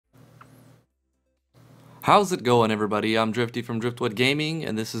How's it going, everybody? I'm Drifty from Driftwood Gaming,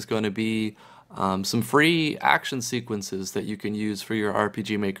 and this is going to be some free action sequences that you can use for your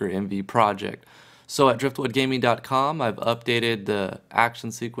RPG Maker MV project. So at driftwoodgaming.com, I've updated the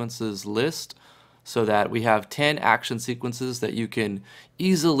action sequences list so that we have 10 action sequences that you can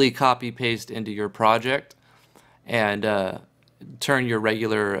easily copy paste into your project and turn your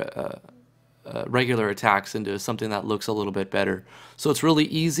regular attacks into something that looks a little bit better. So it's really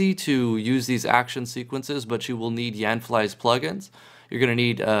easy to use these action sequences, but you will need Yanfly's plugins. You're going to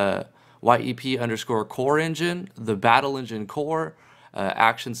need YEP_core engine, the battle engine core,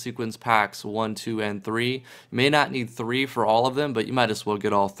 action sequence packs 1, 2, and 3. You may not need 3 for all of them, but you might as well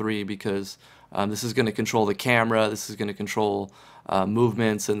get all 3 because this is going to control the camera, this is going to control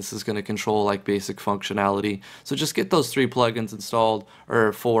movements, and this is going to control like basic functionality. So just get those 3 plugins installed,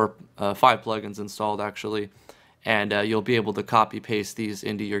 or 5 plugins installed actually, and you'll be able to copy paste these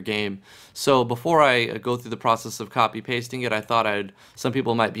into your game. So before I go through the process of copy pasting it, I thought some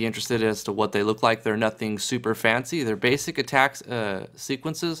people might be interested as to what they look like. They're nothing super fancy. They're basic attack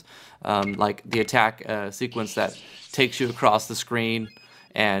sequences, like the attack sequence that takes you across the screen,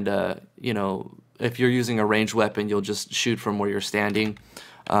 and you know, if you're using a ranged weapon, you'll just shoot from where you're standing.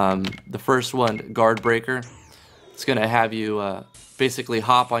 The first one, Guard Breaker, it's going to have you basically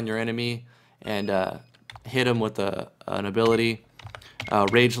hop on your enemy and hit him with an ability.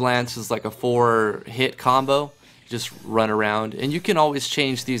 Rage Lance is like a 4-hit combo. Just run around, and you can always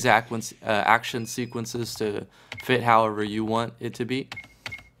change these action sequences to fit however you want it to be.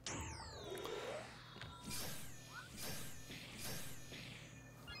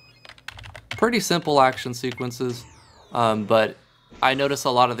 Pretty simple action sequences, but I notice a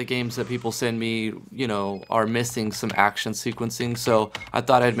lot of the games that people send me, you know, are missing some action sequencing, so I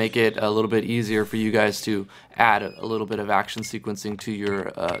thought I'd make it a little bit easier for you guys to add a little bit of action sequencing to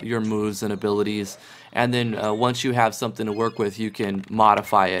your moves and abilities. And then once you have something to work with, you can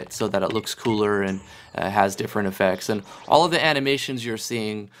modify it so that it looks cooler and has different effects. And all of the animations you're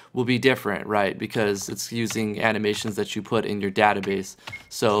seeing will be different, right? Because it's using animations that you put in your database.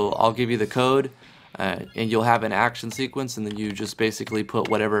 So I'll give you the code, and you'll have an action sequence, and then you just basically put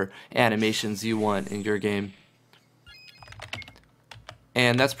whatever animations you want in your game.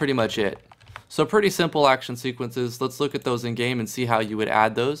 And that's pretty much it. So pretty simple action sequences. Let's look at those in game and see how you would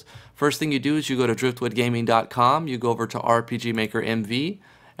add those. First thing you do is you go to driftwoodgaming.com, you go over to RPG Maker MV,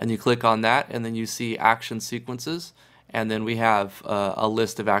 and you click on that, and then you see action sequences, and then we have a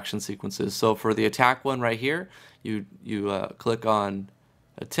list of action sequences. So for the attack one right here, you click on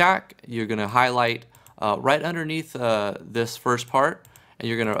attack. You're going to highlight right underneath this first part, and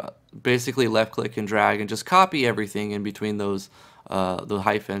you're going to basically left click and drag and just copy everything in between those the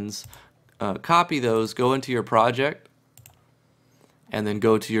hyphens. Copy those, go into your project, and then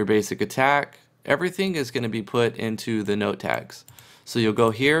go to your basic attack. Everything is going to be put into the note tags. So you'll go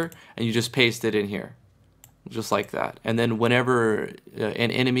here and you just paste it in here, just like that. And then whenever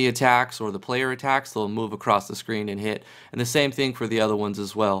an enemy attacks or the player attacks, they'll move across the screen and hit. And the same thing for the other ones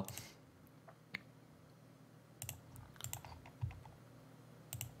as well.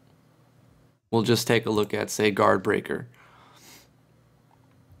 We'll just take a look at, say, Guard Breaker.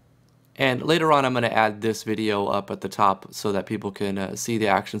 And later on, I'm going to add this video up at the top so that people can see the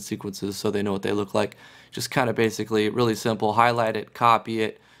action sequences so they know what they look like. Just kind of basically really simple. Highlight it, copy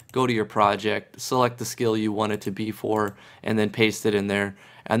it, go to your project, select the skill you want it to be for, and then paste it in there.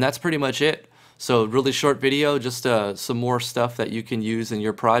 And that's pretty much it. So really short video, just some more stuff that you can use in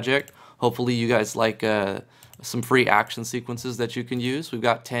your project. Hopefully you guys like some free action sequences that you can use. We've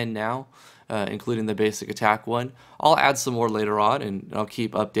got 10 now, including the basic attack one. I'll add some more later on, and I'll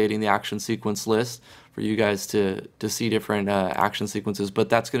keep updating the action sequence list for you guys to see different action sequences. But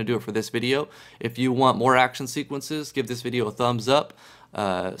that's going to do it for this video. If you want more action sequences, give this video a thumbs up.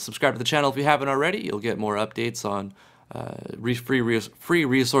 Subscribe to the channel if you haven't already. You'll get more updates on free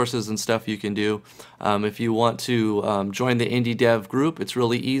resources and stuff you can do. If you want to join the indie dev group, it's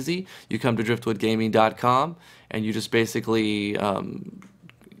really easy. You come to driftwoodgaming.com and you just basically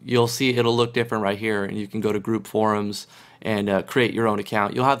you'll see it'll look different right here, and you can go to group forums and create your own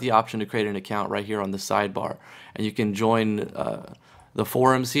account. You'll have the option to create an account right here on the sidebar, and you can join the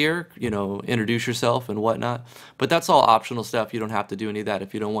forums here, you know, introduce yourself and whatnot. But that's all optional stuff. You don't have to do any of that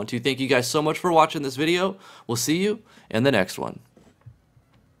if you don't want to. Thank you guys so much for watching this video. We'll see you in the next one.